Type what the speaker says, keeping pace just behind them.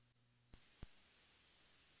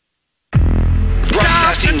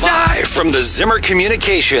from the Zimmer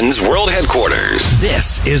Communications World Headquarters.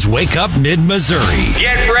 This is Wake Up Mid-Missouri.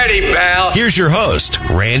 Get ready, pal. Here's your host,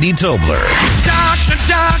 Randy Tobler.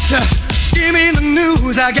 Doctor, give me the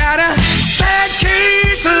news. I got a bad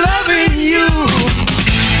case of loving you.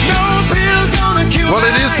 No pill's gonna cure. Well,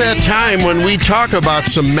 it is that time when we talk about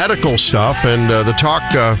some medical stuff, and the talk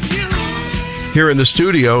here in the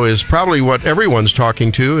studio is probably what everyone's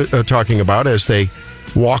talking about as they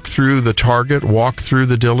walk through the Target, walk through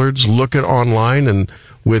the Dillards, look at online, and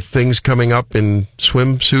with things coming up in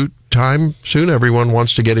swimsuit time soon, everyone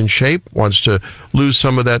wants to get in shape, wants to lose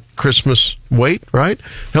some of that Christmas weight, right?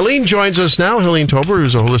 Heliene joins us now. Heliene Tobler,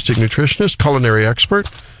 who's a holistic nutritionist, culinary expert,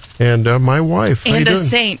 and my wife. And a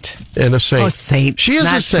saint. And a saint. Oh, saint. She is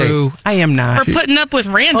not a saint. True. I am not. For putting up with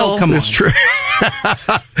Randall. Oh, come on. It's true.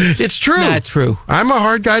 It's true. Not true. I'm a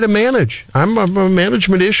hard guy to manage. I'm a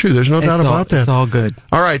management issue. There's no doubt about that. It's all good.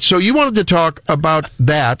 All right. So you wanted to talk about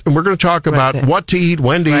that, and we're going to talk about what to eat,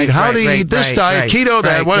 when to eat, how to eat, this diet, keto,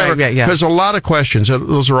 that, whatever. Because a lot of questions.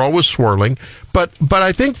 Those are always swirling. But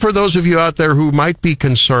I think for those of you out there who might be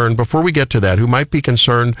concerned, before we get to that, who might be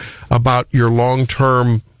concerned about your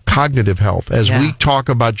long-term cognitive health, as we talk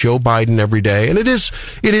about Joe Biden every day, and it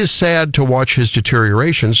is sad to watch his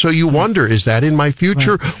deterioration. So you wonder, is that in my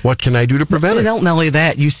future? Right. What can I do to prevent it? Not only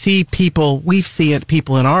that, you see people, we've seen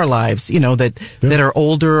people in our lives, that are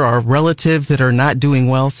older, our relatives that are not doing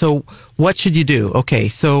well. So what should you do? Okay,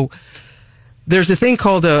 so there's a thing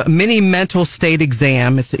called a mini mental state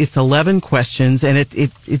exam. It's 11 questions, and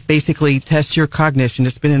it basically tests your cognition.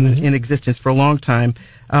 It's been in existence for a long time.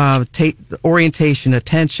 Orientation,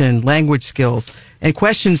 attention, language skills, and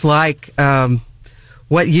questions like,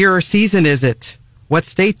 what year or season is it? What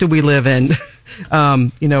state do we live in?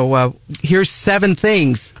 Here's 7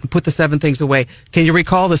 things. Put the 7 things away. Can you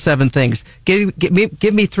recall the 7 things?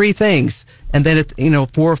 Give me 3 things. And then 4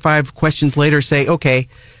 or 5 questions later say, okay,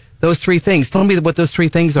 those 3 things. Tell me what those 3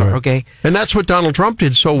 things are, okay? And that's what Donald Trump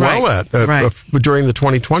did so well at during the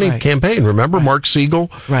 2020 campaign. Remember, Mark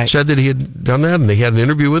Siegel said that he had done that, and they had an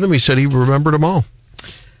interview with him. He said he remembered them all.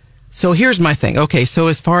 So here's my thing. Okay, so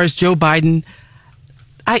as far as Joe Biden,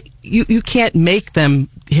 you can't make them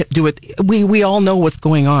do it. We all know what's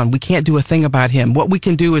going on. We can't do a thing about him. What we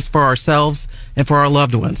can do is for ourselves and for our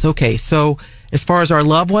loved ones. Okay, so as far as our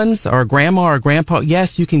loved ones, our grandma, our grandpa,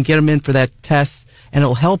 yes, you can get them in for that test, and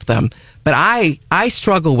it'll help them. But I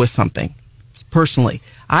struggle with something, personally.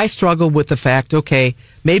 I struggle with the fact, okay,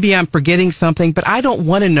 maybe I'm forgetting something, but I don't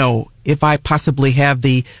want to know if I possibly have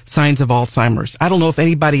the signs of Alzheimer's. I don't know if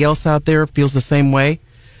anybody else out there feels the same way.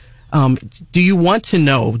 Do you want to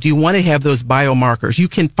know? Do you want to have those biomarkers? You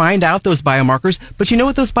can find out those biomarkers, but you know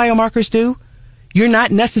what those biomarkers do? You're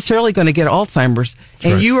not necessarily going to get Alzheimer's,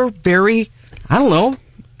 and you are very, I don't know,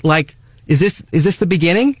 like, is this the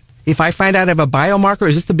beginning? If I find out I have a biomarker,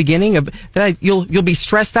 is this the beginning of that? You'll be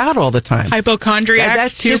stressed out all the time. Hypochondriac.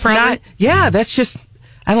 That's just not. Yeah, that's just.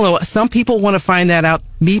 I don't know. Some people want to find that out.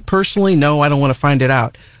 Me personally, no, I don't want to find it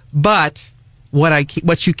out. But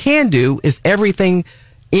what you can do is everything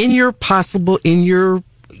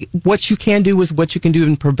what you can do is what you can do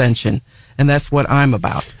in prevention, and that's what I'm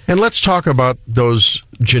about. And let's talk about those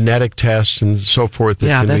genetic tests and so forth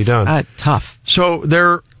that can be done. Tough. So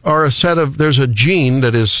there are there's a gene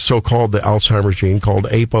that is so-called the Alzheimer's gene called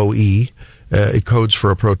ApoE. It codes for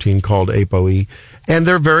a protein called ApoE. And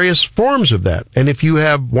there are various forms of that. And if you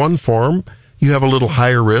have one form, you have a little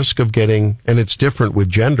higher risk of getting, and it's different with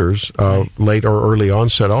genders, late or early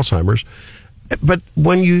onset Alzheimer's. But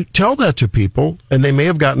when you tell that to people, and they may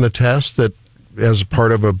have gotten a test that as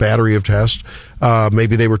part of a battery of tests,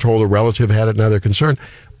 maybe they were told a relative had it, now they're concerned.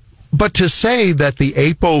 But to say that the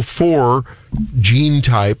APO4 gene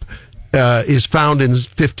type is found in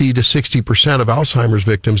 50 to 60% of Alzheimer's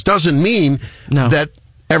victims doesn't mean that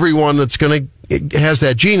everyone that's has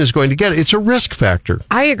that gene is going to get it. It's a risk factor.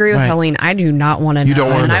 I agree with Heliene. I do not want to know. You don't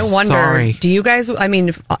want to know. And I wonder, do you guys,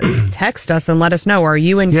 text us and let us know. Are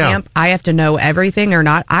you in camp? I have to know everything or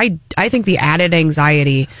not? I think the added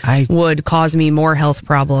anxiety would cause me more health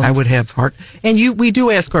problems. I would have heart. And we do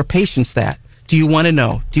ask our patients that. Do you want to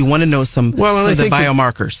know? Do you want to know some of the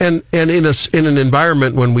biomarkers? And in an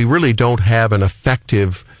environment when we really don't have an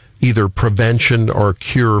effective either prevention or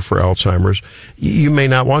cure for Alzheimer's, you may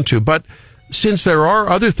not want to. But since there are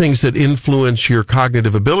other things that influence your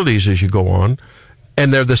cognitive abilities as you go on,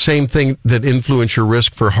 and they're the same thing that influence your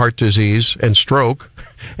risk for heart disease and stroke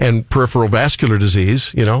and peripheral vascular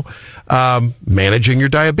disease, managing your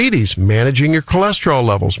diabetes, managing your cholesterol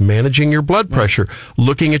levels, managing your blood pressure,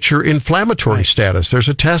 looking at your inflammatory status. There's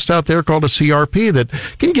a test out there called a CRP that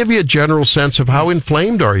can give you a general sense of how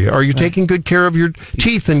inflamed are you. Are you taking good care of your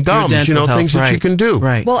teeth and gums, things that you can do.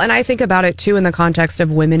 Right. Well, and I think about it too in the context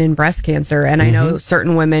of women in breast cancer. And I know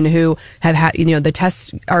certain women who have had, the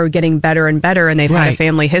tests are getting better and better, and they've had a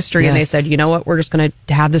family history, and they said, you know what, we're just going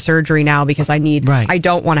to have the surgery now because I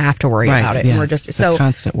don't want to have to worry about it. Yeah. And we're just it's a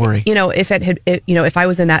constant worry. If I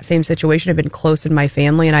was in that same situation, had been close in my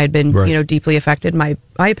family, and I had been, deeply affected, my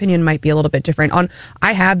opinion might be a little bit different.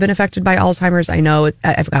 I have been affected by Alzheimer's. I know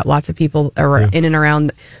I've got lots of people in and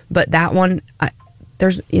around, but that one,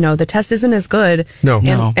 the test isn't as good.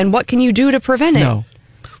 No. And what can you do to prevent it? No.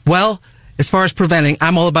 Well, as far as preventing,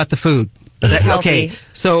 I'm all about the food. Okay,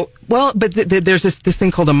 so but there's this thing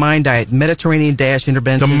called a MIND diet, Mediterranean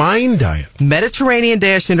intervention. The MIND diet, Mediterranean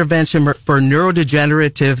intervention for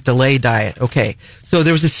neurodegenerative delay diet. Okay, so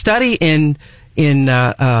there was a study in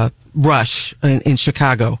Rush in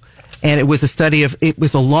Chicago, and it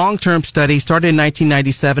was a long-term study, started in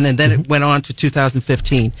 1997, and then it went on to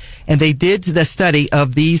 2015, and they did the study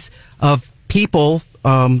of people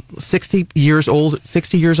 60 years old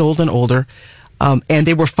and older. And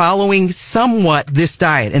they were following somewhat this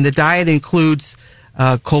diet, and the diet includes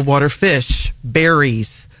cold water fish,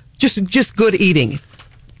 berries, just good eating,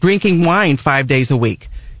 drinking wine 5 days a week.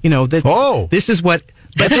 This is what.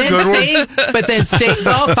 But then staying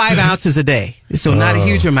 5 ounces a day, so not a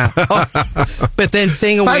huge amount. But then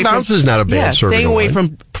staying away 5 ounces is not a bad serving. Staying away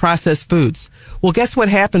from processed foods. Well, guess what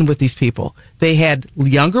happened with these people? They had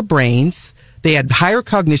younger brains. They had higher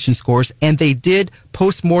cognition scores, and they did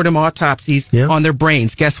post-mortem autopsies on their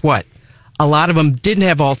brains. Guess what? A lot of them didn't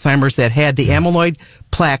have Alzheimer's that had the amyloid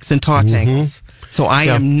plaques and taut tangles. So I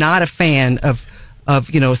am not a fan of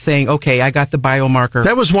saying, okay, I got the biomarker.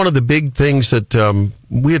 That was one of the big things that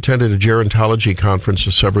we attended a gerontology conference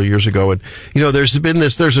several years ago, and there's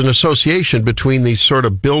an association between these sort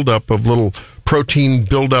of buildup of little protein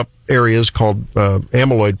buildup areas called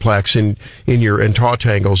amyloid plaques in your and taut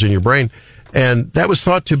tangles in your brain. And that was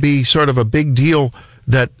thought to be sort of a big deal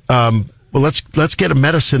that, let's get a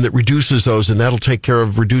medicine that reduces those, and that'll take care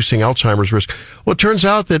of reducing Alzheimer's risk. Well, it turns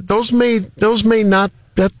out that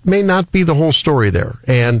that may not be the whole story there.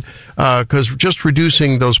 And, because just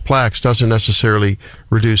reducing those plaques doesn't necessarily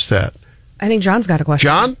reduce that. I think John's got a question.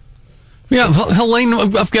 John? Yeah,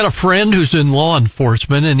 Heliene, I've got a friend who's in law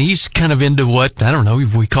enforcement, and he's kind of into what, I don't know,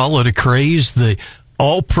 we call it a craze, the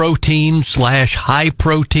all protein / high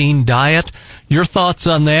protein diet. Your thoughts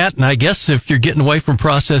on that? And I guess if you're getting away from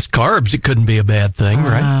processed carbs, it couldn't be a bad thing,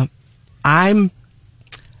 right? I'm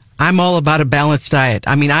all about a balanced diet.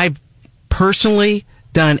 I mean, I've personally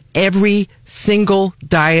done every single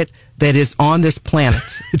diet that is on this planet.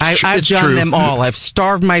 I've done them all. I've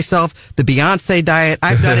starved myself. The Beyonce diet,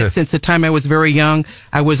 I've done it since the time I was very young.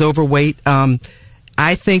 I was overweight.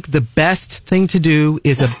 I think the best thing to do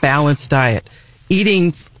is a balanced diet.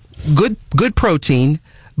 Eating good protein,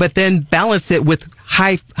 but then balance it with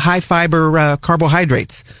high fiber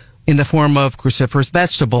carbohydrates in the form of cruciferous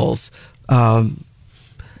vegetables,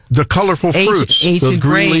 the colorful fruits, the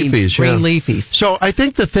green leafies. So I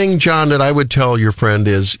think the thing, John, that I would tell your friend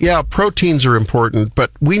is, proteins are important,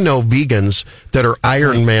 but we know vegans that are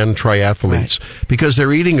Ironman triathletes because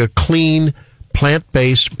they're eating a clean,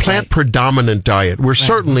 plant-based, plant-predominant diet. We're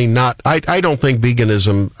certainly not, I don't think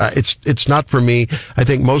veganism, it's not for me. I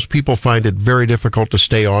think most people find it very difficult to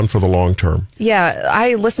stay on for the long term. Yeah,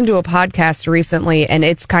 I listened to a podcast recently, and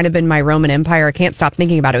it's kind of been my Roman Empire. I can't stop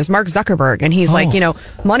thinking about it. It was Mark Zuckerberg, and he's like,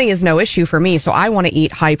 money is no issue for me, so I want to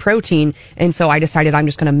eat high protein, and so I decided I'm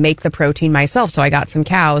just going to make the protein myself, so I got some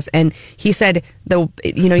cows, and he said,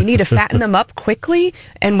 you need to fatten them up quickly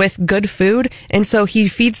and with good food, and so he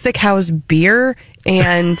feeds the cows beer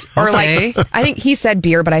and I think he said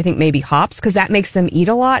beer, but I think maybe hops because that makes them eat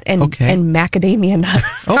a lot and macadamia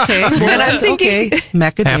nuts. Okay, well, and I'm thinking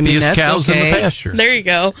macadamia nuts. Cows in the pasture. There you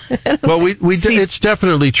go. Well, it's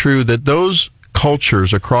definitely true that those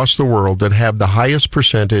cultures across the world that have the highest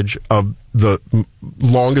percentage of the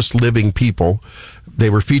longest living people,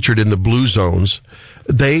 they were featured in the blue zones.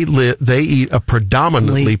 They eat a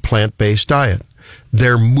predominantly plant-based diet.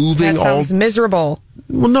 They're moving that sounds miserable.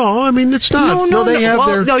 Well, no, I mean, it's not.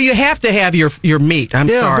 No, you have to have your meat. I'm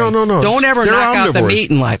sorry. No. Don't ever knock out the meat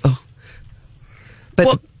and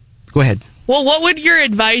But go ahead. Well, what would your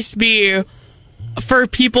advice be for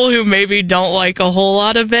people who maybe don't like a whole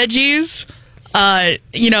lot of veggies?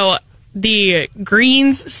 The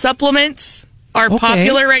greens supplements are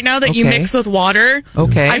popular right now that you mix with water.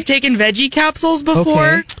 Okay. I've taken veggie capsules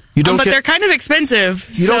before. Okay. You don't but get- they're kind of expensive.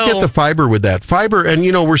 You don't get the fiber with that. Fiber, and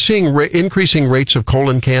we're seeing increasing rates of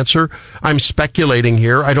colon cancer. I'm speculating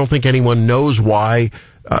here. I don't think anyone knows why.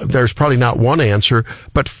 There's probably not one answer,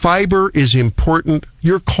 but fiber is important.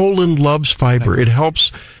 Your colon loves fiber. It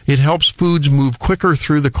helps foods move quicker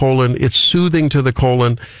through the colon. It's soothing to the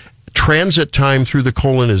colon. Transit time through the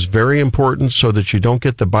colon is very important so that you don't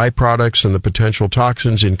get the byproducts and the potential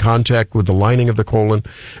toxins in contact with the lining of the colon.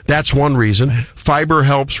 That's one reason. Fiber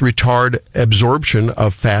helps retard absorption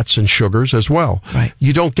of fats and sugars as well. Right.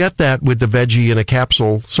 You don't get that with the veggie in a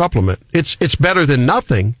capsule supplement. It's better than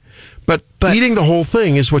nothing, but eating the whole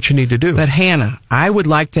thing is what you need to do. But Hannah, I would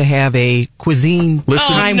like to have a cuisine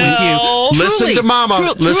time with you. Listen to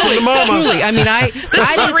Mama. Listen to Mama. Truly. I mean, This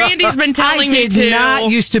is what Randy's been telling me I did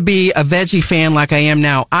not used to be a veggie fan like I am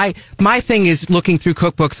now. My thing is looking through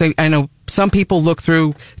cookbooks. I know some people look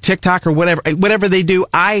through TikTok or whatever they do.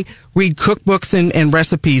 I read cookbooks and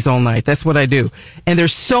recipes all night. That's what I do. And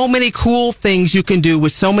there's so many cool things you can do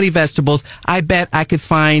with so many vegetables. I bet I could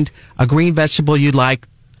find a green vegetable you'd like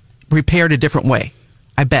prepared a different way.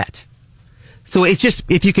 I bet. So it's just,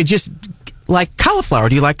 if you could just, like cauliflower.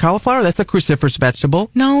 Do you like cauliflower? That's a cruciferous vegetable.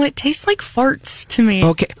 No, it tastes like farts to me.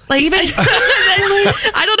 Okay. Like, even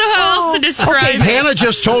I don't know how else to describe it. Hannah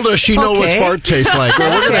just told us she knows what fart tastes like.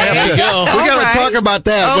 Well, we're gonna have to, we got to talk about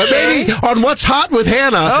that. But maybe on What's Hot with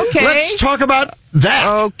Hannah, let's talk about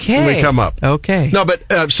that when we come up. Okay. No, but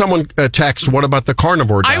someone texted, what about the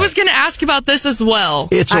carnivore diet? I was going to ask about this as well.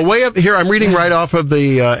 It's a way of, here, I'm reading right off of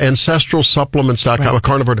the ancestralsupplements.com, a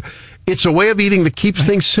carnivore. It's a way of eating that keeps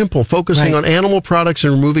things simple, focusing on animal products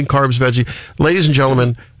and removing carbs, veggies. Ladies and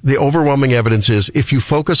gentlemen, the overwhelming evidence is if you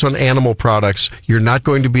focus on animal products, you're not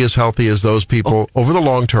going to be as healthy as those people over the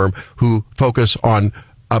long term who focus on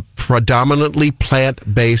a predominantly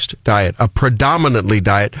plant-based diet. A predominantly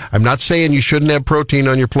diet. I'm not saying you shouldn't have protein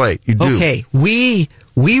on your plate. You do. Okay. We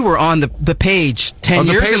were on the page 10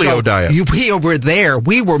 years ago. On the paleo diet. We were there.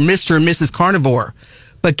 We were Mr. and Mrs. Carnivore.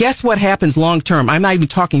 But guess what happens long term? I'm not even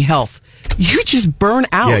talking health. You just burn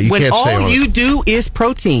out when all you do is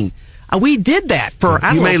protein. We did that for,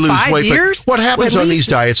 I don't know, 5 years. What happens on these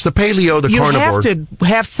diets, the paleo, the carnivore? You have to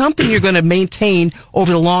have something you're going to maintain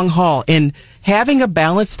over the long haul. And having a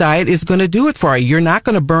balanced diet is going to do it for you. You're not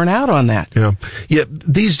going to burn out on that. Yeah.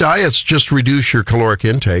 These diets just reduce your caloric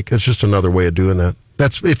intake. It's just another way of doing that.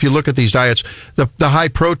 That's, if you look at these diets, the high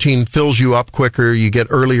protein fills you up quicker. You get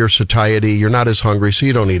earlier satiety. You're not as hungry, so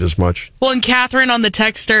you don't eat as much. Well, and Catherine on the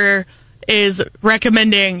texter is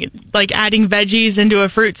recommending like adding veggies into a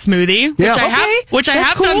fruit smoothie, which I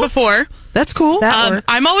have done before. That's cool.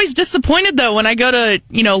 I'm always disappointed though when I go to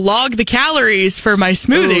log the calories for my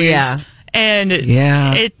smoothies. Ooh, yeah. And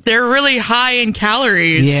they're really high in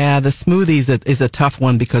calories. Yeah, the smoothies is a tough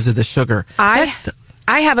one because of the sugar. I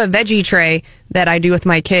have a veggie tray that I do with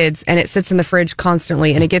my kids, and it sits in the fridge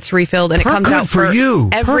constantly, and it gets refilled, and it comes out for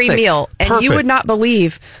every meal. And you would not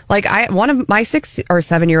believe, like one of my 6 or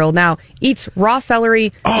 7-year-old now eats raw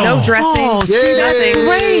celery, no dressing, nothing.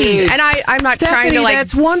 Great. And I'm not trying to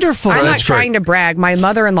that's wonderful. I'm not trying to brag. My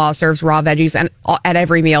mother-in-law serves raw veggies at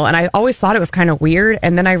every meal, and I always thought it was kind of weird,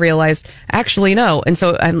 and then I realized actually no. And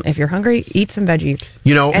so if you're hungry, eat some veggies.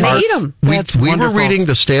 And they eat them. We were reading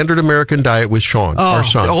the Standard American Diet with Sean, our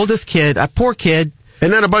son, the oldest kid, a poor kid.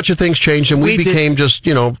 And then a bunch of things changed, and we became just,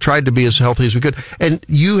 tried to be as healthy as we could. And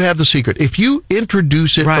you have the secret. If you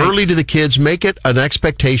introduce it early to the kids, make it an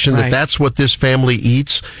expectation that that's what this family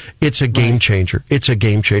eats, it's a game changer. It's a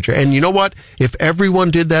game changer. And you know what? If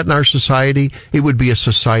everyone did that in our society, it would be a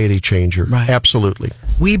society changer. Right. Absolutely.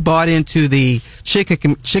 We bought into the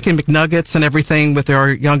chicken McNuggets and everything with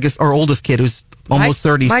our oldest kid, who's almost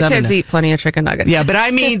 37. My kids eat plenty of chicken nuggets. Yeah, but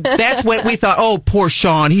I mean, that's what we thought. Oh, poor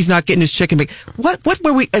Sean, he's not getting his chicken. What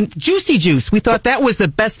were we? And Juicy Juice. We thought that was the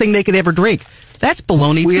best thing they could ever drink. That's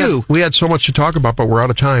baloney too. We had so much to talk about, but we're out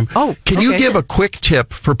of time. Can you give a quick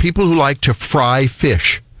tip for people who like to fry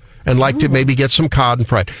fish and like to maybe get some cod and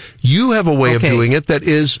fry it? You have a way of doing it that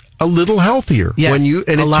is a little healthier. Yes, and it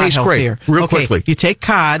tastes healthier. Great. Real quickly. You take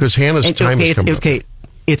cod. Because Hannah's time is coming up.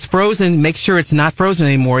 It's frozen. Make sure it's not frozen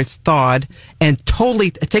anymore. It's thawed. And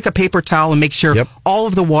totally take a paper towel and make sure all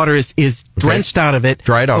of the water is drenched out of it.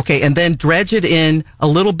 Dry it out. Okay, and then dredge it in a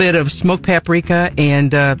little bit of smoked paprika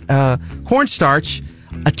and cornstarch,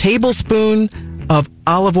 a tablespoon of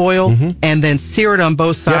olive oil, and then sear it on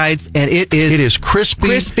both sides. And it is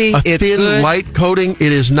crispy. A it's thin, good. light coating.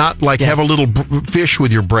 It is not like have a little fish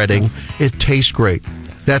with your breading. It tastes great.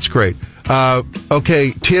 That's great.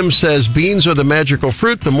 Okay, Tim says beans are the magical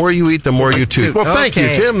fruit. The more you eat, the more you toot. Well, thank you,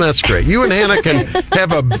 Tim. That's great. You and Hannah can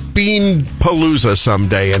have a bean palooza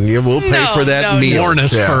someday, and we'll pay for that meal. Warn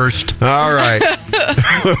us first. All right.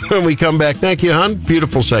 When we come back, thank you, hon.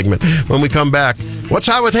 Beautiful segment. When we come back, What's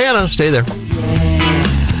Hot with Hannah? Stay there.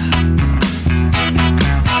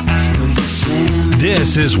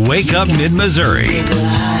 This is Wake Up Mid-Missouri.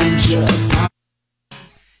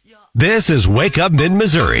 This is Wake Up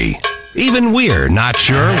Mid-Missouri. Even we're not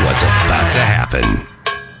sure what's about to happen.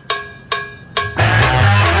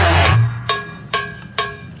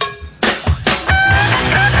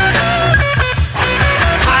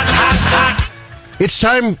 It's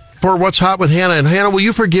time for What's Hot with Hannah. And Hannah, will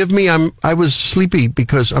you forgive me? I was sleepy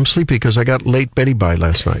because I got late Betty by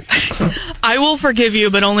last night. I will forgive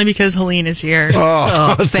you, but only because Heliene is here.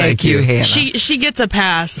 Oh, thank you, Hannah. She gets a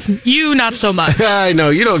pass. You, not so much. I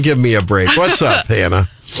know. You don't give me a break. What's up, Hannah?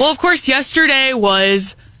 Well, of course, yesterday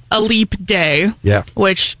was a leap day. Yeah.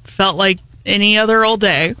 Which felt like any other old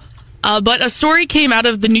day. But a story came out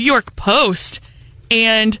of the New York Post,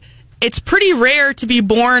 and it's pretty rare to be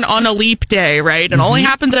born on a leap day, right? It only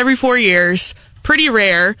happens every 4 years. Pretty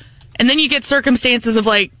rare. And then you get circumstances of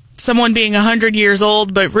like someone being 100 years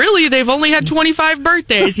old, but really they've only had 25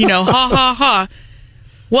 birthdays, ha, ha, ha.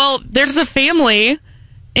 Well, there's a family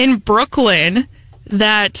in Brooklyn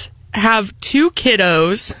that have 2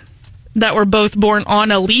 kiddos that were both born on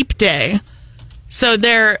a leap day. So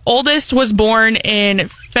their oldest was born in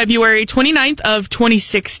February 29th of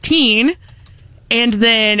 2016. And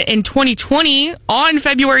then in 2020, on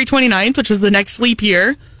February 29th, which was the next leap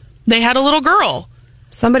year, they had a little girl.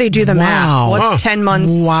 Somebody do the math. What's 10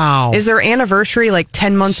 months? Wow. Is their anniversary like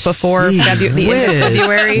 10 months before the end of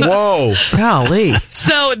February? Whoa. Golly.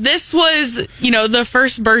 So this was, the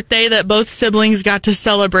first birthday that both siblings got to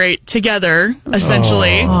celebrate together,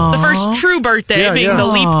 essentially. The first true birthday being the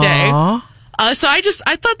leap day. So I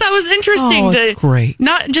thought that was interesting to great.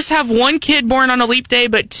 Not just have one kid born on a leap day,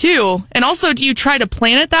 but 2. And also, do you try to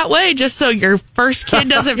plan it that way just so your first kid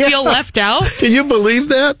doesn't feel left out? Can you believe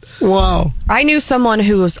that? Wow. I knew someone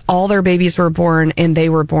whose all their babies were born and they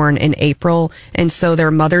were born in April. And so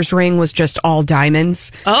their mother's ring was just all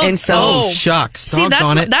diamonds. Oh, shucks. See,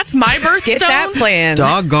 Doggone it. that's my birthstone. Get that plan.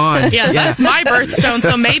 Doggone. Yeah, that's my birthstone.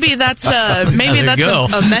 So maybe that's a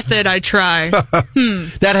method I try.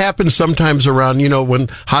 That happens sometimes around, when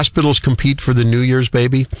hospitals compete for the New Year's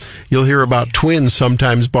baby. You'll hear about twins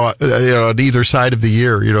sometimes bought on either side of the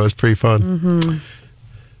year. It's pretty fun.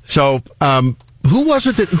 So, who was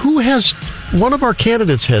it who has, one of our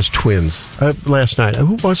candidates has twins last night.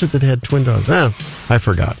 Who was it that had twin daughters? I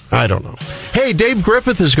forgot. I don't know. Hey, Dave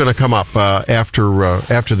Griffith is going to come up after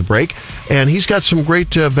the break, and he's got some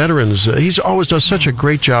great veterans. He's always does such a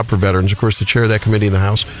great job for veterans. Of course, the chair of that committee in the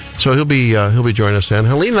House. So he'll be joining us then.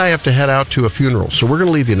 Heliene and I have to head out to a funeral, so we're going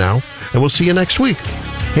to leave you now, and we'll see you next week.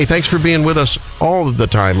 Hey, thanks for being with us all of the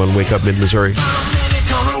time on Wake Up Mid-Missouri.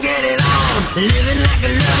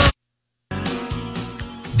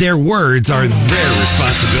 Their words are their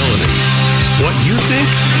responsibility. What you think,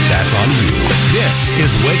 that's on you. This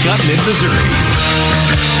is Wake Up Mid-Missouri.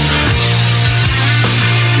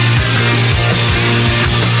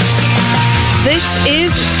 This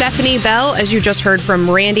is Stephanie Bell. As you just heard from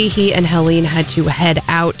Randy, he and Heliene had to head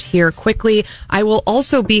out here quickly. I will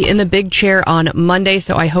also be in the big chair on Monday,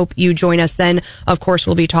 so I hope you join us then. Of course,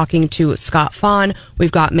 we'll be talking to Scott Fahn.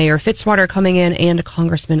 We've got Mayor Fitzwater coming in and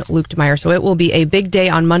Congressman Luke DeMeyer. So it will be a big day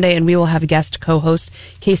on Monday, and we will have guest co-host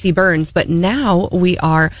Casey Burns. But now we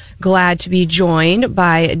are glad to be joined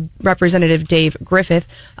by Representative Dave Griffith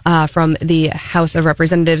from the House of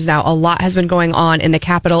Representatives. Now, a lot has been going on in the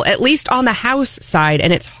Capitol, at least on the House side,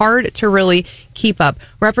 and it's hard to really keep up.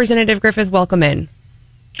 Representative Griffith, welcome in.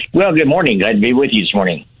 Well, good morning. Glad to be with you this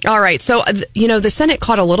morning. All right. So, the Senate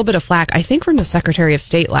caught a little bit of flack, I think, from the Secretary of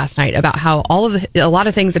State last night about how a lot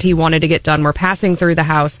of things that he wanted to get done were passing through the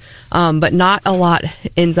House, but not a lot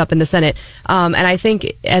ends up in the Senate. And I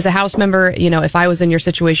think as a House member, if I was in your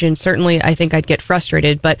situation, certainly I think I'd get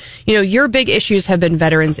frustrated. But, your big issues have been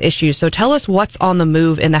veterans issues. So tell us what's on the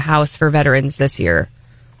move in the House for veterans this year.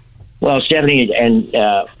 Well, Stephanie, and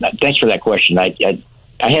thanks for that question.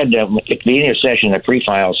 I had, at the beginning of the session, I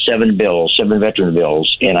pre-filed 7 veteran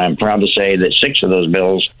bills, and I'm proud to say that 6 of those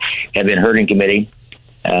bills have been heard in committee.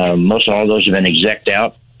 Most all of those have been exec'd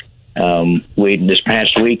out. This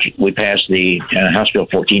past week, we passed the House Bill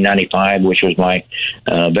 1495, which was my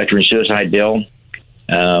veteran suicide bill.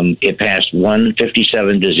 It passed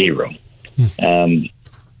 157-0.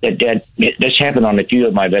 This happened on a few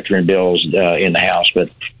of my veteran bills in the House, but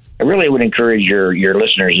I really would encourage your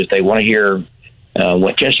listeners, if they want to hear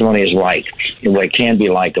what testimony is like and what it can be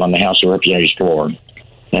like on the House of Representatives floor.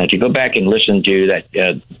 To go back and listen to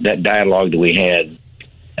that dialogue that we had,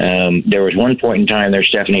 there was one point in time there,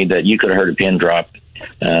 Stephanie, that you could have heard a pin drop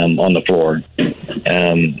on the floor.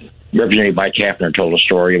 Representative Mike Kaffner told a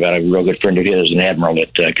story about a real good friend of his, an admiral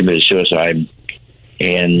that committed suicide,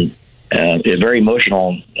 and it was a very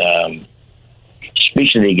emotional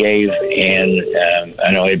speech that he gave, and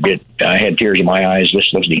I know I had tears in my eyes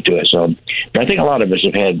just listening to it. So, but I think a lot of us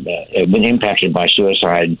have been impacted by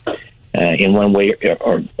suicide in one way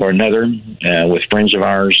or another with friends of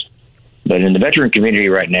ours. But in the veteran community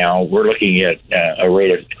right now, we're looking at a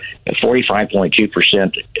rate of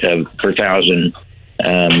 45.2% per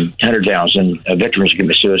 100,000 veterans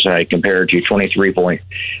commit suicide compared to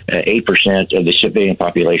 23.8% of the civilian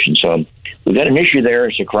population. So we've got an issue there.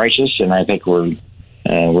 It's a crisis, and I think we're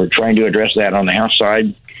trying to address that on the House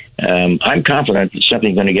side. I'm confident that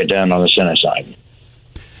something's going to get done on the Senate side.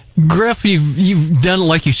 Griff, you've done,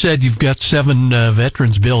 like you said, you've got 7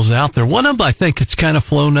 veterans bills out there. One of them, I think, it's kind of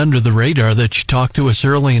flown under the radar that you talked to us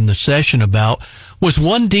early in the session about was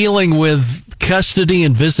one dealing with custody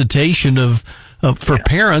and visitation for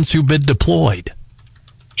parents who've been deployed.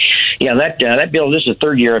 Yeah, that bill, this is the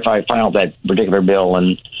third year if I filed that particular bill.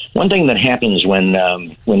 And one thing that happens when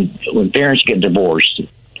parents get divorced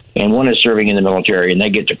and one is serving in the military and they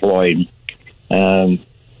get deployed,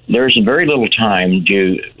 there's very little time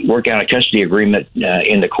to work out a custody agreement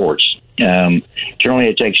in the courts. Generally,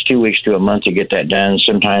 it takes 2 weeks to a month to get that done.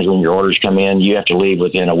 Sometimes when your orders come in, you have to leave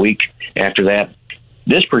within a week after that.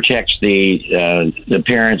 This protects the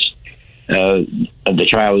parents of the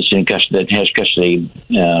child that's in custody, that has custody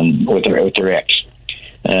with their ex.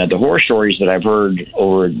 The horror stories that I've heard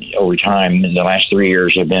over time in the last 3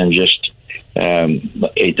 years have been just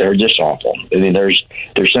they're just awful. I mean, there's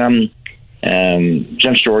some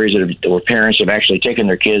stories where parents have actually taken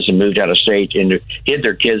their kids and moved out of state and hid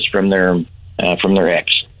their kids from their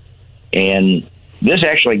ex. And this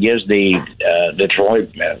actually gives the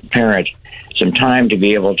deployed parent some time to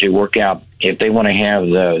be able to work out if they want to have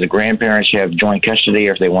the grandparents have joint custody,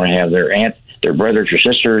 or if they want to have their aunt, their brothers or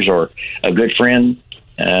sisters, or a good friend.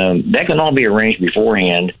 That can all be arranged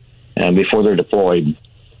beforehand before they're deployed.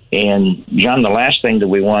 And John, the last thing that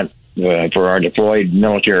we want for our deployed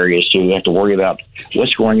military is to have to worry about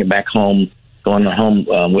what's going back home, going home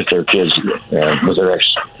with their kids, with their ex.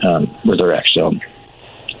 So,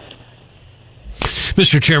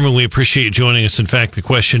 Mr. Chairman, we appreciate you joining us. In fact, the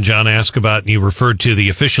question John asked about, and you referred to, the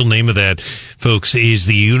official name of that, folks, is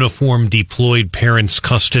the Uniform Deployed Parents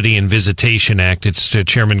Custody and Visitation Act. It's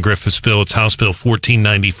Chairman Griffith's bill. It's House Bill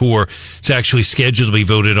 1494. It's actually scheduled to be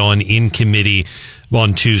voted on in committee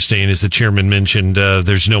on Tuesday, and as the chairman mentioned,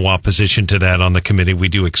 there's no opposition to that on the committee. We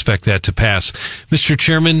do expect that to pass. Mr.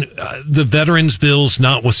 Chairman, the veterans bills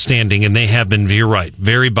notwithstanding, and they have been, you're right,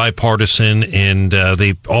 very bipartisan, and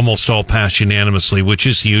they almost all pass unanimously, which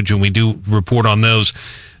is huge, and we do report on those.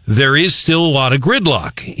 There is still a lot of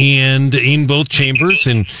gridlock and in both chambers,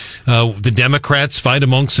 and the Democrats fight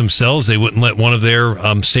amongst themselves. They wouldn't let one of their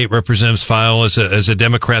state representatives file as a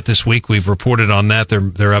Democrat this week. We've reported on that.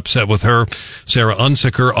 They're upset with her, Sarah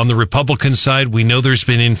Unsicker. On the Republican side, we know there's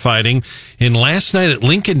been infighting. And last night at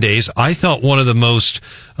Lincoln Days, I thought one of the most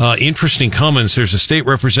interesting comments, there's a state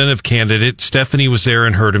representative candidate, Stephanie was there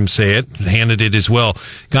and heard him say it, handed it as well.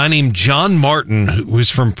 Guy named John Martin, who was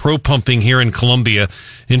from Pro Pumping here in Columbia.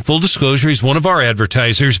 In full disclosure, he's one of our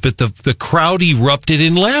advertisers, but the crowd erupted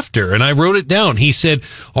in laughter, and I wrote it down. He said,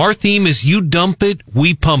 our theme is you dump it,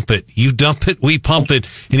 we pump it. You dump it, we pump it.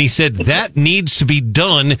 And he said that needs to be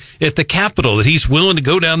done at the Capitol, that he's willing to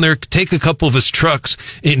go down there, take a couple of his trucks,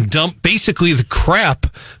 and dump basically the crap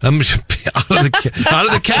out of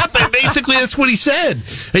the cap. Basically, that's what he said.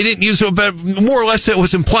 They didn't use it, but more or less it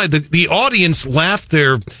was implied. The audience laughed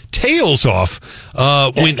their tails off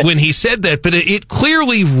when he said that, but it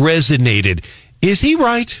clearly resonated. Is he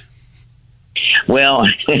right? Well,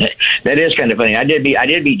 that is kind of funny. I did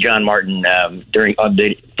meet John Martin during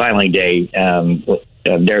the filing day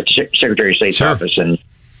there at the Secretary of State's office, and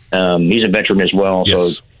he's a veteran as well.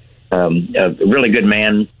 Yes. So a really good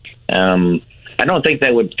man. I don't think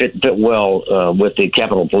that would fit well with the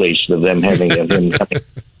Capitol Police, of them having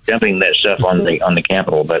dumping that stuff on the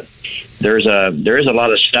Capitol. But there is a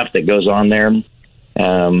lot of stuff that goes on there,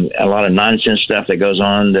 a lot of nonsense stuff that goes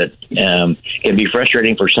on that can be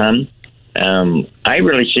frustrating for some. I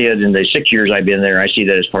really see it in the 6 years I've been there. I see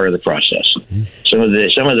that as part of the process. Mm-hmm. Some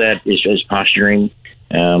of that is posturing.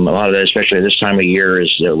 A lot of that, especially this time of year,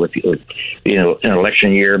 is with an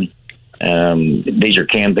election year. These are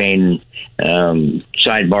campaign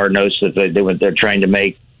sidebar notes that they're trying to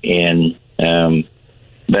make, and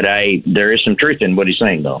But there is some truth in what he's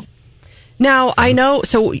saying, though. Now, I know,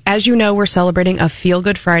 so as you know, we're celebrating a Feel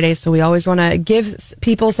Good Friday, so we always want to give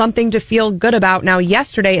people something to feel good about. Now,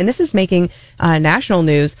 yesterday, and this is making national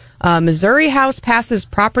news, Missouri House passes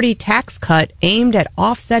property tax cut aimed at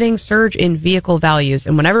offsetting surge in vehicle values.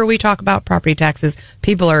 And whenever we talk about property taxes,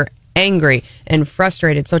 people are angry and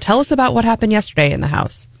frustrated. So tell us about what happened yesterday in the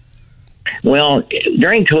House. Well,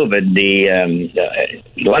 during COVID,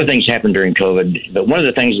 a lot of things happened during COVID, but one of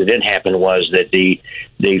the things that did happen was that the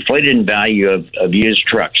inflated in value of used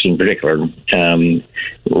trucks in particular,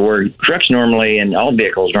 where trucks normally and all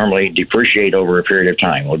vehicles normally depreciate over a period of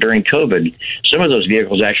time. Well, during COVID, some of those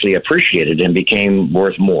vehicles actually appreciated and became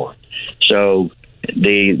worth more. So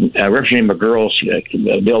the Representative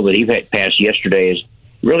McGurl's bill that he passed yesterday is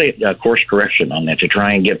really a course correction on that to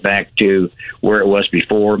try and get back to where it was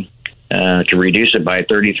before. To reduce it by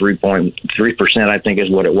 33.3%, I think is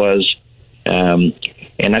what it was.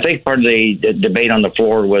 And I think part of the debate on the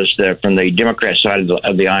floor was from the Democrat side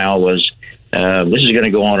of the aisle was this is going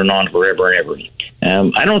to go on and on forever and ever.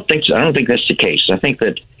 I don't think so. I don't think that's the case. I think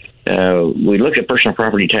that we look at personal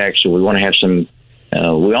property tax, and we want to have some.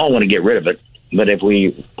 We all want to get rid of it, but if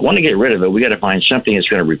we want to get rid of it, we got to find something that's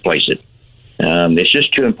going to replace it. It's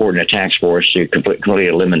just too important a tax for us to completely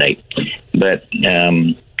eliminate. But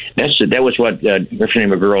that was what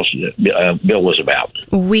Representative McGurl's bill was about.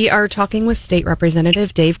 We are talking with State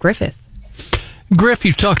Representative Dave Griffith. Griff,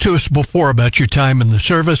 you've talked to us before about your time in the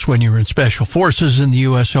service when you were in Special Forces in the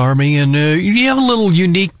U.S. Army, and you have a little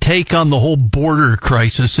unique take on the whole border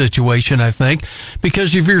crisis situation, I think,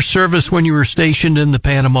 because of your service when you were stationed in the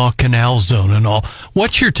Panama Canal Zone and all.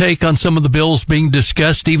 What's your take on some of the bills being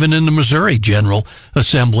discussed even in the Missouri General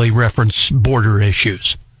Assembly reference border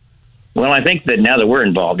issues? Well, I think that now that we're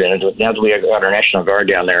involved in it, now that we got our National Guard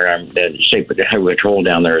down there, the State Patrol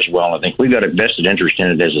down there as well, I think we've got a vested interest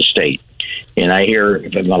in it as a state. And I hear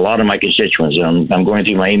from a lot of my constituents. I'm going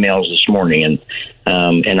through my emails this morning,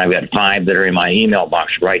 and I've got 5 that are in my email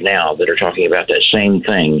box right now that are talking about that same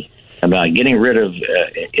thing, about getting rid of,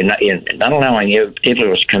 not allowing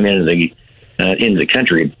influence to come into the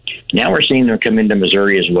country. Now we're seeing them come into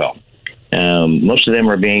Missouri as well. Most of them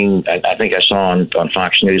are being. I think I saw on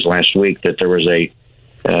Fox News last week that there was a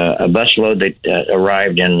busload that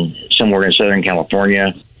arrived in somewhere in Southern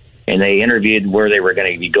California, and they interviewed where they were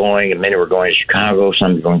going to be going, and many were going to Chicago,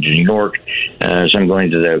 some going to New York, some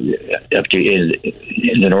going to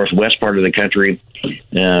in the northwest part of the country.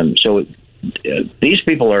 So these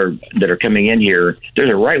people that are coming in here. There's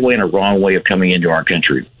a right way and a wrong way of coming into our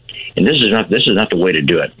country, and this is not the way to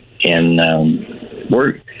do it. And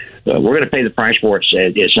we're going to pay the price for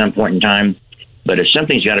it at some point in time. But if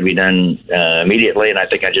something's got to be done immediately, and I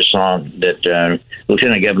think I just saw that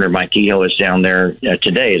Lieutenant Governor Mike Kehoe is down there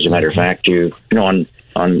today, as a matter of fact, on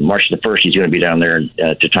March the 1st, he's going to be down there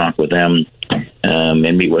to talk with them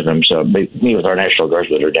and meet with them. So meet with our National Guards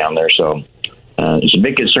that are down there. So it's a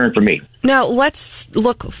big concern for me. Now, let's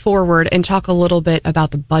look forward and talk a little bit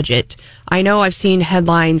about the budget. I know I've seen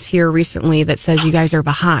headlines here recently that says you guys are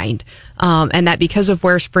behind, and that because of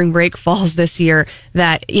where spring break falls this year,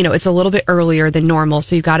 that, it's a little bit earlier than normal.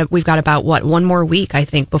 So we've got about, one more week, I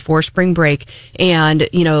think, before spring break. And,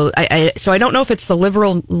 so I don't know if it's the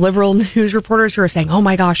liberal news reporters who are saying, oh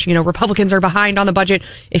my gosh, Republicans are behind on the budget.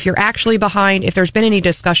 If you're actually behind, if there's been any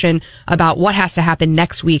discussion about what has to happen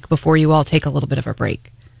next week before you all take a little bit of a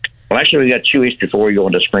break. Well, actually, we got 2 weeks before we go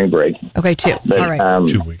into spring break. Okay, 2. But, all right.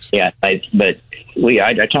 2 weeks. Yeah, I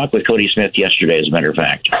talked with Cody Smith yesterday, as a matter of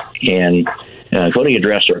fact, and Cody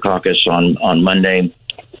addressed our caucus on Monday.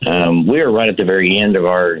 We are right at the very end of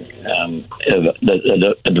our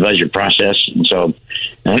the budget process, and so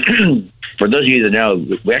for those of you that know,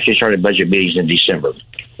 we actually started budget meetings in December,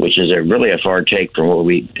 which is really a far take from what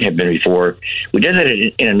we have been before. We did that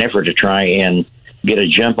in an effort to try and get a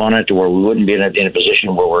jump on it to where we wouldn't be in a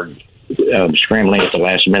position where we're scrambling at the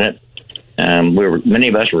last minute. Many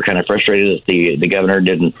of us were kind of frustrated that the governor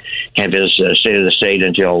didn't have his State of the State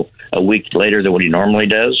until a week later than what he normally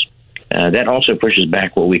does. That also pushes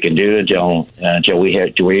back what we can do until we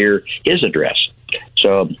hear his address.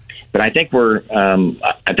 So, but I think we're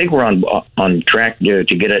on track to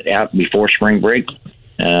get it out before spring break.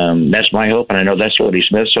 That's my hope, and I know that's Cody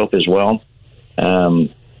Smith's hope as well.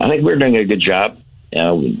 I think we're doing a good job.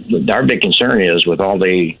 Our big concern is with all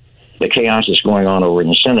the chaos that's going on over in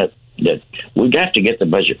the Senate, that we've got to get the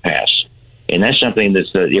budget passed. And that's something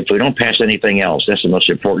if we don't pass anything else, that's the most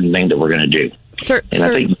important thing that we're going to do. I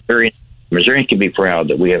think Missourians can be proud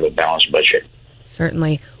that we have a balanced budget.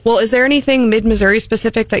 Certainly. Well, is there anything mid-Missouri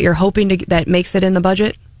specific that you're hoping that makes it in the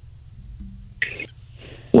budget?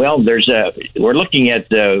 Well, we're looking at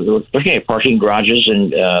parking garages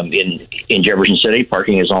in Jefferson City.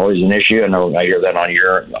 Parking is always an issue. I hear that on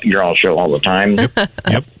your all show all the time.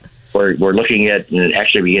 Yep. We're looking at and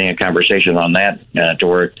actually beginning a conversation on that to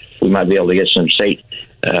where we might be able to get some state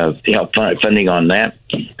help funding on that.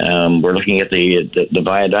 We're looking at the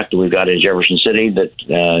viaduct that we've got in Jefferson City that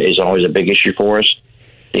is always a big issue for us.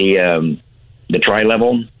 The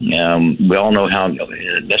tri-level, we all know how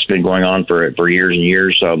that's been going on for years and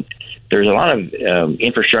years. So there's a lot of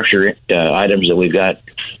infrastructure items that we've got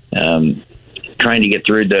trying to get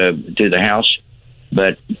through the House.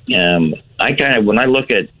 But when I look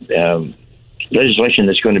at legislation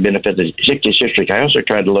that's going to benefit the 60th district, I also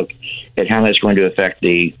try to look at how that's going to affect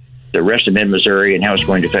the rest of mid-Missouri and how it's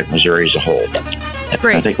going to affect Missouri as a whole.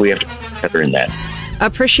 Great. I think we have to consider in that.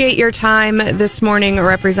 Appreciate your time this morning,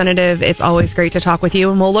 Representative. It's always great to talk with you,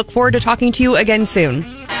 and we'll look forward to talking to you again soon.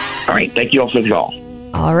 All right. Thank you all for the call.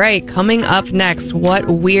 All right. Coming up next, what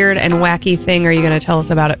weird and wacky thing are you going to tell us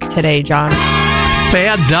about today, John?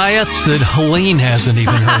 Fad diets that Heliene hasn't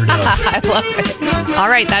even heard of. I love it. All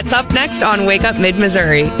right. That's up next on Wake Up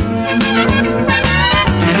Mid-Missouri.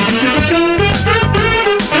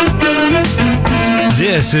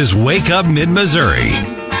 This is Wake Up Mid-Missouri.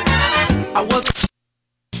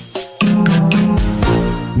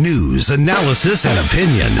 News, analysis, and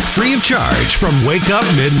opinion free of charge from Wake Up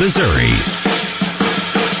Mid-Missouri.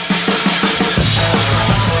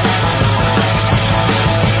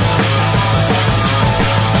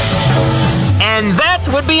 And that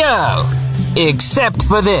would be all, except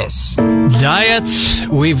for this. Diets,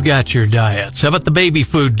 we've got your diets. How about the baby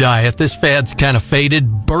food diet? This fad's kind of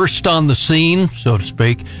faded, burst on the scene, so to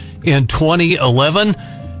speak, in 2011.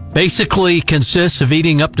 Basically consists of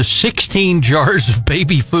eating up to 16 jars of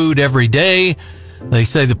baby food every day. They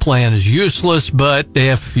say the plan is useless, but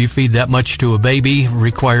if you feed that much to a baby, it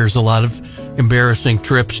requires a lot of embarrassing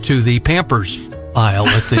trips to the Pampers aisle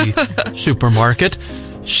at the supermarket.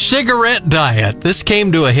 Cigarette diet. This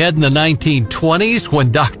came to a head in the 1920s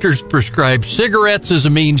when doctors prescribed cigarettes as a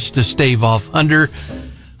means to stave off hunger,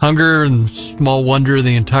 and small wonder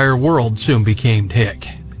the entire world soon became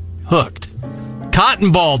hooked.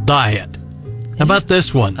 Cotton ball diet. How about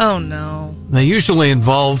this one? Oh, no. They usually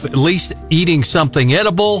involve at least eating something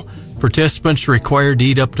edible. Participants required to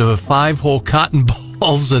eat up to 5 whole cotton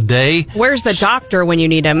balls a day. Where's the doctor when you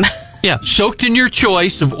need him? Yeah, soaked in your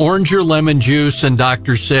choice of orange or lemon juice, and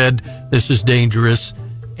doctors said this is dangerous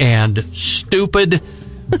and stupid,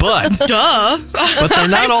 but... Duh. But they're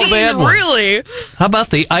not all bad ones. Really? How about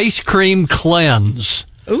the ice cream cleanse?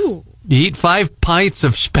 Ooh. You eat 5 pints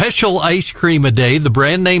of special ice cream a day. The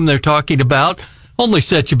brand name they're talking about only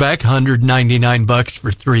sets you back $199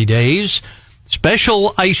 for 3 days.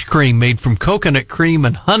 Special ice cream made from coconut cream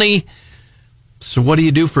and honey. So what do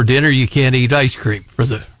you do for dinner? You can't eat ice cream for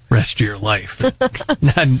the rest of your life.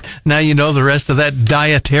 Now you know the rest of that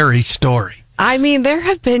dietary story. I mean, there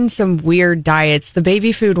have been some weird diets. The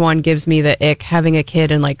baby food one gives me the ick, having a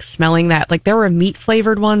kid and like smelling that. Like there were meat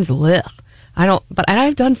flavored ones. Ugh. But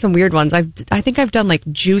I've done some weird ones. I think I've done like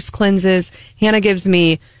juice cleanses. Hannah gives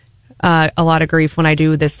me a lot of grief when I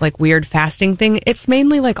do this like weird fasting thing. It's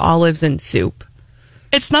mainly like olives and soup.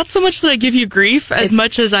 It's not so much that I give you grief as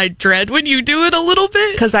much as I dread when you do it a little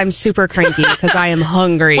bit. Because I'm super cranky, because I am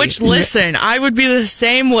hungry. Which, listen, I would be the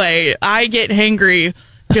same way. I get hangry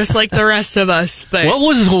just like the rest of us. But what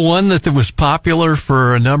was the one that was popular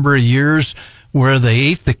for a number of years where they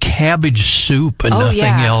ate the cabbage soup and nothing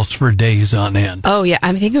else for days on end? Oh, yeah.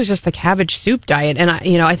 I think it was just the cabbage soup diet. And,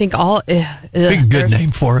 I think all... Big good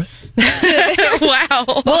name for it.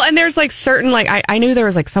 Wow. Well, and there's like certain, like, I knew there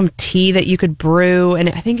was like some tea that you could brew, and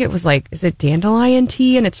I think it was like, is it dandelion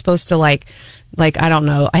tea? And it's supposed to like, I don't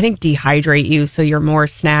know, I think dehydrate you so you're more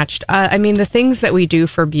snatched. I mean, the things that we do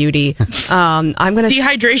for beauty, I'm going to...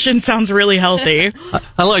 Dehydration sounds really healthy.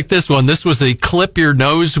 I like this one. This was a clip your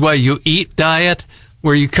nose while you eat diet,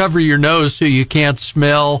 where you cover your nose so you can't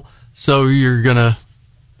smell, so you're going to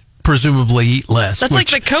presumably eat less. That's like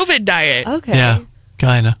the COVID diet. Okay. Yeah,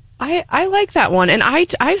 kind of. I like that one, and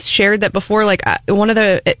I've shared that before. Like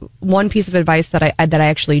one piece of advice that I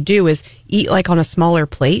actually do is eat like on a smaller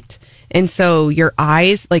plate, and so your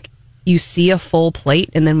eyes, like you see a full plate,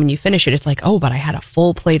 and then when you finish it, it's like, oh, but I had a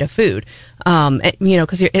full plate of food.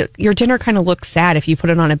 Because your dinner kind of looks sad if you put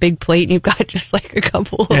it on a big plate and you've got just like a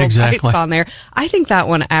couple little bites on there. I think that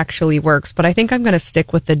one actually works, but I think I'm going to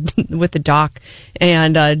stick with the doc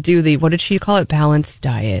and do the, what did she call it, balanced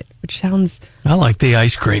diet, which sounds... I like the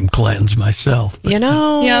ice cream cleanse myself.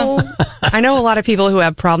 Yeah. I know a lot of people who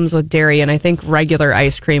have problems with dairy, and I think regular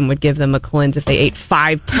ice cream would give them a cleanse if they ate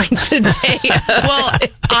 5 pints a day. Well,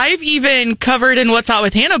 I've even covered in What's Hot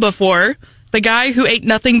with Hannah before. The guy who ate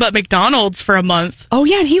nothing but McDonald's for a month. Oh,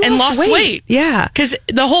 yeah, and he lost weight. Yeah. Because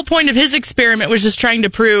the whole point of his experiment was just trying to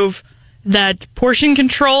prove that portion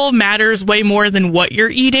control matters way more than what you're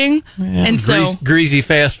eating. Yeah, and so greasy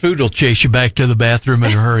fast food will chase you back to the bathroom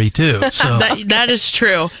in a hurry, too. So that is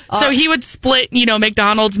true. So he would split,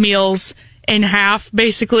 McDonald's meals in half,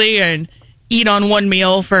 basically, and eat on one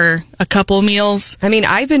meal for a couple meals. I mean,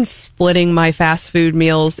 I've been splitting my fast food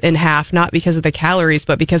meals in half, not because of the calories,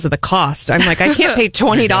 but because of the cost. I'm like, I can't pay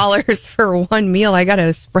 $20 for one meal. I got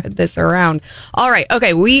to spread this around. All right.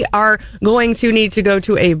 Okay. We are going to need to go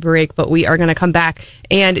to a break, but we are going to come back.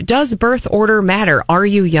 And does birth order matter? Are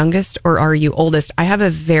you youngest or are you oldest? I have a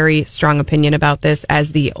very strong opinion about this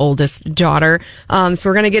as the oldest daughter. So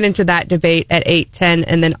we're going to get into that debate at 8:10.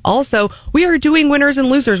 And then also we are doing winners and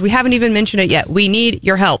losers. We haven't even mentioned it yet. We need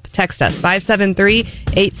your help. Text us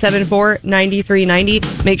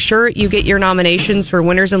 573-874-9390. Make sure you get your nominations for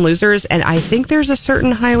winners and losers. And I think there's a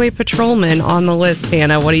certain highway patrolman on the list,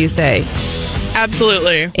 Hannah. What do you say?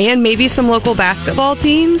 Absolutely. And maybe some local basketball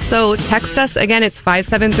teams. So text us. Again, it's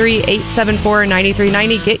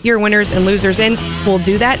 573-874-9390. Get your winners and losers in. We'll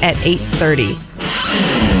do that at 8:30.